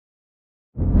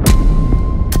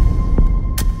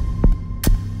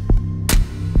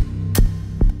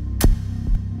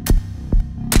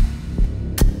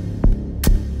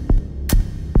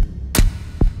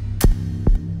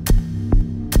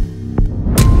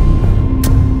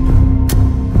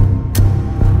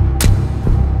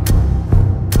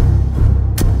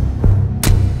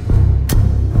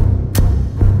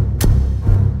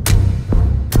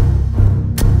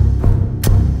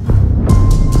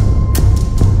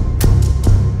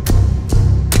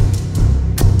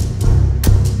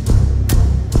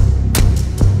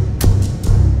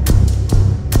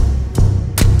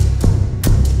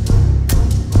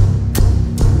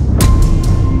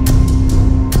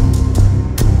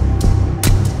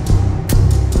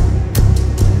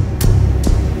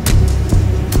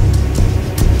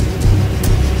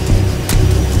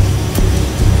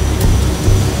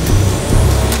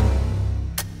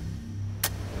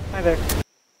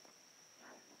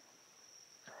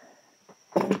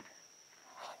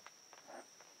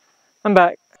I'm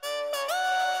back.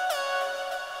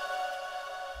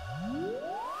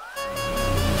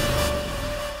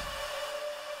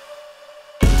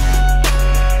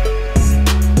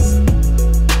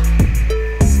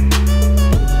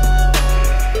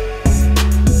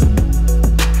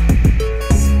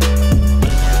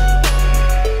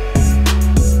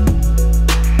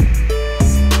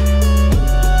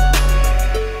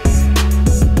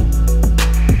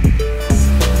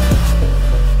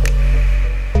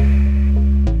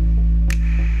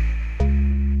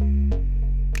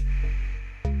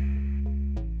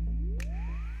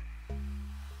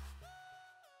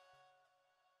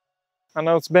 I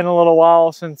know it's been a little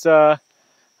while since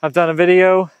I've done a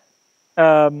video,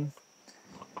 you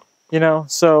know,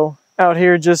 so out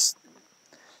here just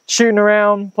shooting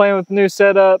around, playing with new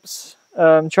setups,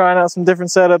 trying out some different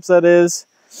setups, that is.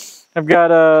 I've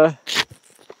got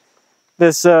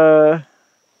this, I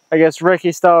guess,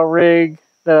 Recce style rig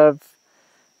that I've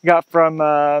got from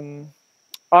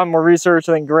On More Research,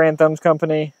 I think Grand Thumb's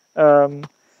company. Trying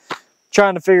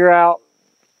to figure out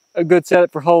a good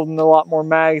setup for holding a lot more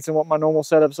mags than what my normal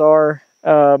setups are.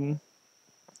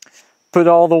 Put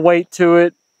all the weight to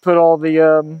it, put all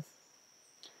the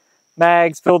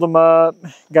mags, filled them up.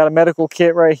 Got a medical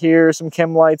kit right here, some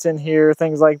chem lights in here,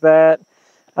 things like that.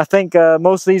 I think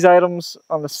most of these items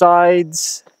on the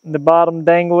sides and the bottom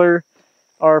dangler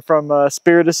are from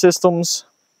Spirit Systems.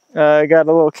 I got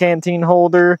a little canteen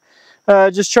holder.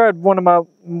 Just tried one of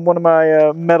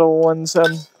my metal ones.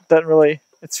 Doesn't really,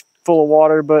 it's full of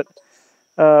water, but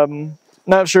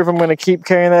not sure if I'm going to keep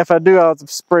carrying that. If I do, I'll have to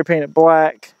spray paint it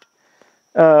black.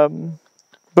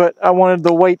 But I wanted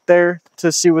the weight there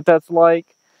to see what that's like.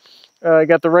 I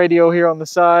got the radio here on the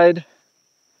side.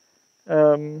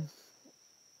 I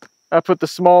put the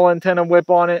small antenna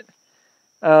whip on it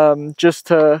just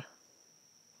to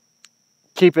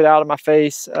keep it out of my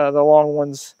face. The long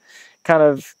one's kind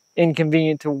of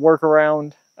inconvenient to work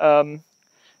around.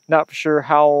 Not for sure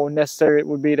how necessary it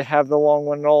would be to have the long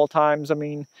one at all times. I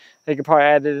mean, they could probably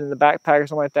add it in the backpack or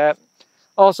something like that.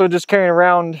 Also, just carrying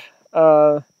around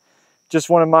just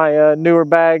one of my newer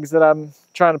bags that I'm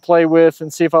trying to play with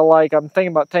and see if I like. I'm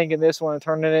thinking about taking this one and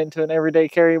turning it into an everyday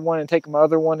carry one and taking my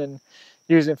other one and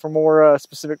using it for more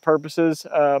specific purposes.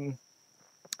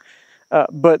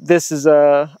 But this is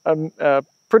a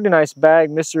pretty nice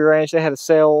bag. Mystery Ranch, they had a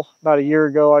sale about a year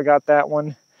ago. I got that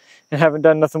one and haven't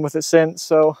done nothing with it since.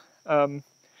 So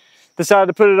decided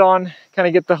to put it on, kind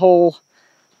of get the whole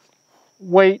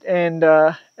weight and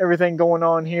everything going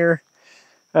on here.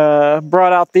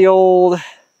 Brought out the old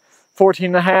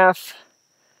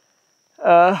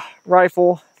 14.5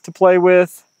 rifle to play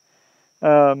with.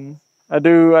 I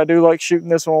do like shooting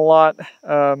this one a lot.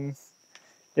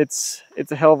 It's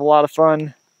a hell of a lot of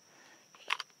fun,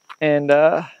 and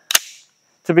to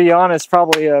be honest,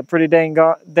 probably a pretty dang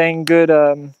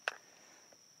good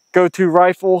go-to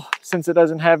rifle, since it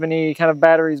doesn't have any kind of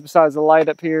batteries besides the light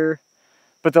up here.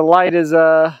 But the light is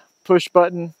a push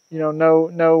button, you know,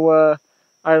 no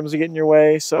items that get in your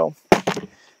way. So,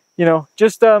 you know,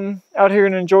 just out here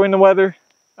and enjoying the weather.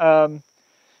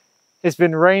 It's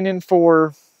been raining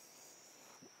for,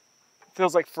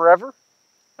 feels like forever.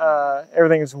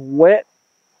 Everything is wet.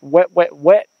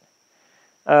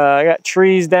 I got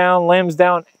trees down, limbs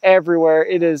down everywhere.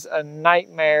 It is a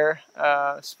nightmare,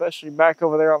 especially back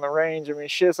over there on the range. I mean,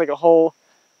 shit, it's like a whole,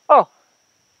 oh,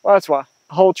 well, that's why,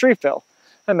 a whole tree fell.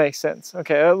 That makes sense.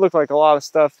 Okay, that looked like a lot of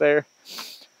stuff there.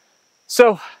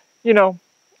 So, you know,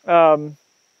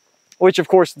 which of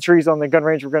course the trees on the gun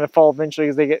range were going to fall eventually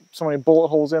because they get so many bullet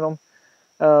holes in them.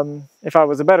 If I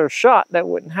was a better shot, that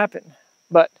wouldn't happen.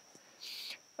 But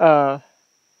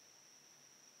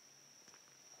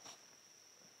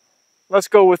let's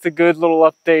go with a good little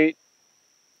update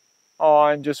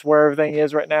on just where everything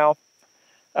is right now.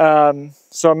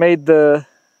 So I made the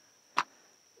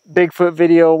Bigfoot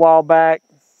video a while back.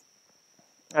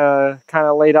 Kind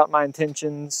of laid out my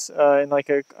intentions in like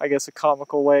I guess a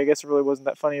comical way. I guess it really wasn't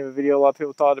that funny of a video. A lot of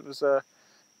people thought it was a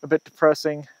bit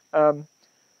depressing.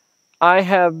 I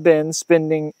have been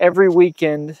spending every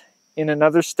weekend in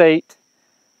another state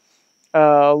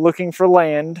looking for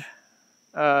land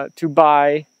to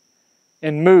buy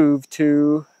and move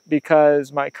to,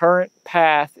 because my current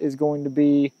path is going to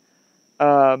be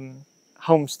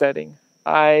homesteading.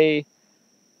 I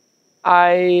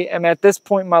am at this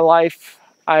point in my life,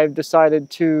 I've decided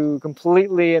to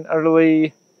completely and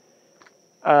utterly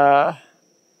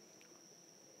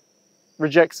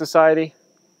reject society.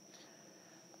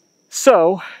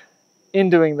 So, in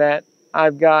doing that,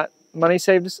 I've got money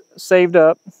saved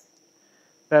up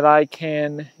that I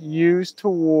can use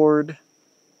toward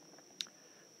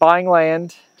buying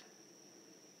land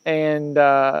and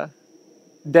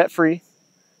debt-free,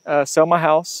 sell my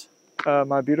house,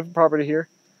 my beautiful property here,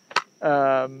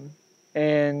 and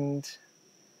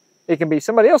it can be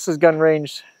somebody else's gun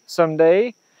range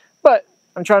someday, but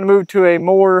I'm trying to move to a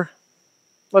more,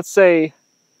 let's say,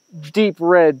 deep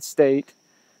red state,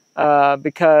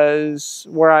 because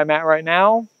where I'm at right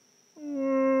now,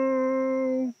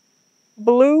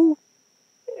 blue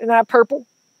and not purple.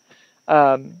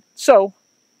 So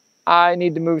I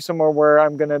need to move somewhere where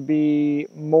I'm going to be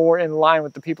more in line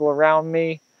with the people around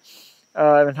me,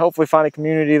 and hopefully find a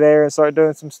community there and start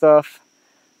doing some stuff,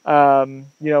 you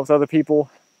know, with other people.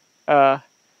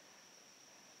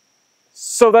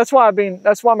 So that's why my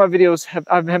videos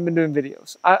I haven't been doing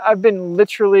videos. I've been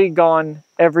literally gone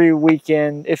every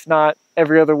weekend, if not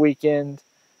every other weekend,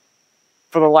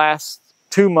 for the last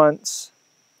 2 months,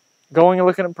 going and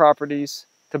looking at properties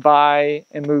to buy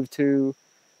and move to,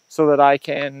 so that I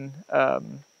can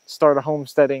start a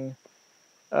homesteading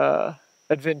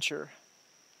adventure.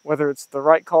 Whether it's the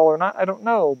right call or not, I don't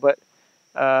know, but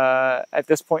at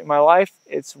this point in my life,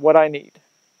 it's what I need.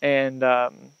 And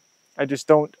I just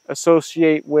don't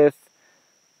associate with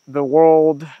the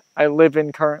world I live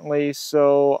in currently,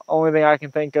 so only thing I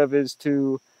can think of is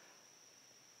to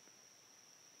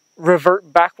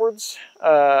revert backwards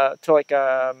to like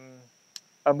a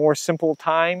more simple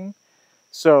time.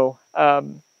 So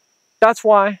that's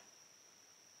why.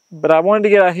 But I wanted to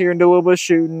get out here and do a little bit of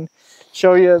shooting,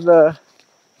 show you the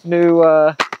new,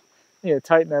 yeah,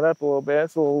 tighten that up a little bit.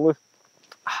 It's a little,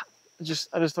 I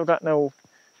just don't got no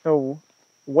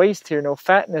waist here, no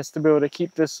fatness to be able to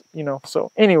keep this, you know.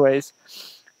 So anyways,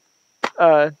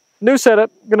 new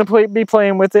setup, gonna be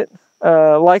playing with it.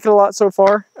 Like it a lot so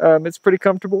far. It's pretty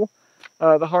comfortable.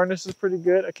 The harness is pretty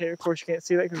good. Okay, of course you can't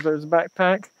see that because there's a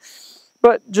backpack.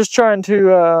 But just trying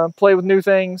to play with new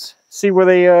things, see where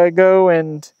they go,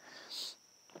 and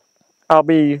I'll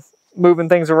be moving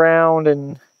things around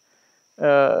and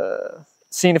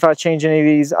seeing if I change any of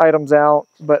these items out.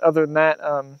 But other than that,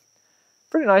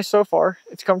 pretty nice so far.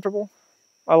 It's comfortable.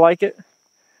 I like it.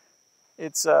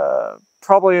 It's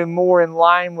probably more in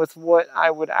line with what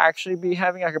I would actually be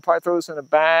having. I could probably throw this in a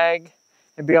bag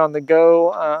and be on the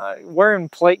go. Wearing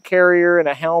plate carrier and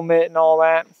a helmet and all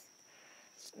that,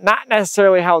 not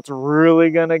necessarily how it's really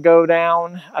gonna go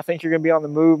down. I think you're gonna be on the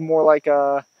move more like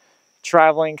a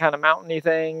traveling kind of mountainy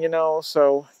thing, you know.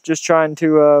 So just trying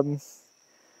to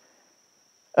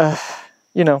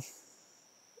you know,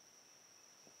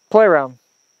 play around,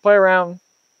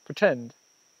 pretend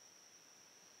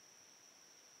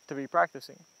to be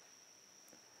practicing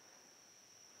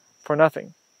for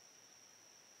nothing,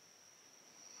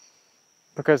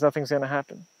 because nothing's gonna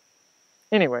happen.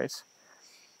 Anyways,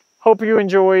 hope you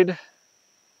enjoyed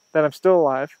that I'm still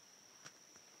alive.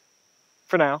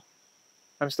 For now,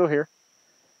 I'm still here.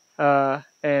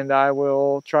 And I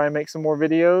will try and make some more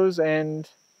videos, and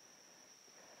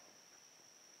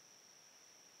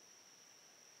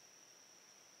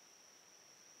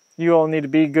you all need to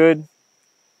be good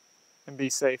and be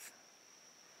safe.